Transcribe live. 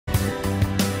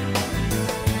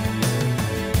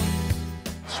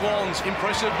Swans,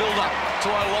 impressive build-up to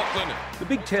O'Loughlin. The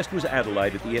big test was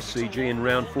Adelaide at the SCG in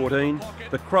round 14.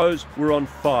 The Crows were on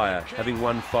fire, having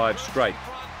won 5 straight.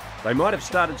 They might have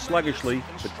started sluggishly,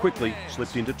 but quickly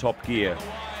slipped into top gear.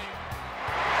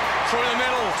 Through the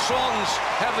middle, Swans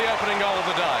have the opening goal of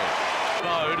the day.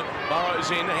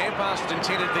 Burrows in, hand pass was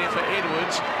intended there for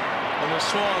Edwards, and the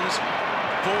Swans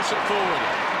force it forward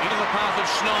into the path of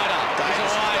Schneider. He's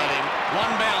away,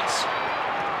 one bounce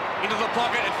into the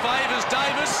pocket. It favours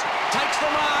Davis, takes the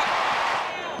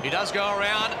mark. He does go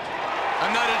around, a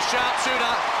noted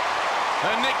sharpshooter,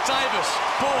 and Nick Davis.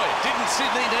 Boy, didn't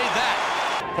Sydney need that.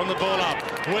 From the ball up,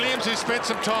 Williams, who spent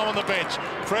some time on the bench,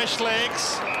 fresh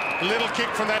legs. A little kick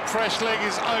from that fresh leg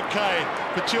is okay.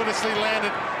 Fortuitously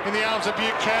landed in the arms of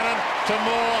Buchanan to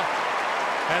Moore,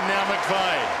 and now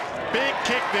McVeigh. Big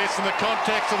kick this in the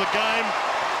context of the game.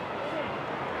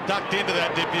 Ducked into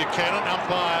that, did Buchanan.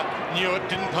 Umpire knew it,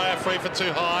 didn't pay a free for too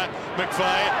high.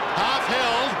 McVeigh, half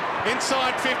held,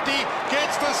 inside 50,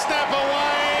 gets the snap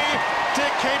away to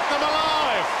keep them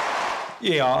alive.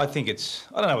 Yeah, I think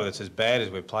I don't know whether it's as bad as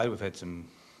we've played. We've had some,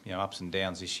 ups and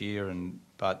downs this year,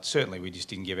 but certainly we just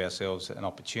didn't give ourselves an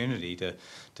opportunity to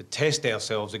test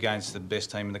ourselves against the best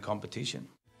team in the competition.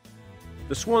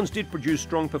 The Swans did produce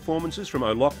strong performances from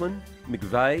O'Loughlin,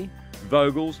 McVeigh,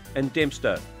 Vogels and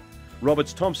Dempster.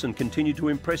 Roberts-Thompson continued to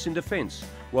impress in defence,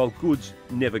 while Goods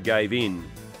never gave in.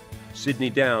 Sydney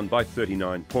down by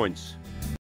 39 points.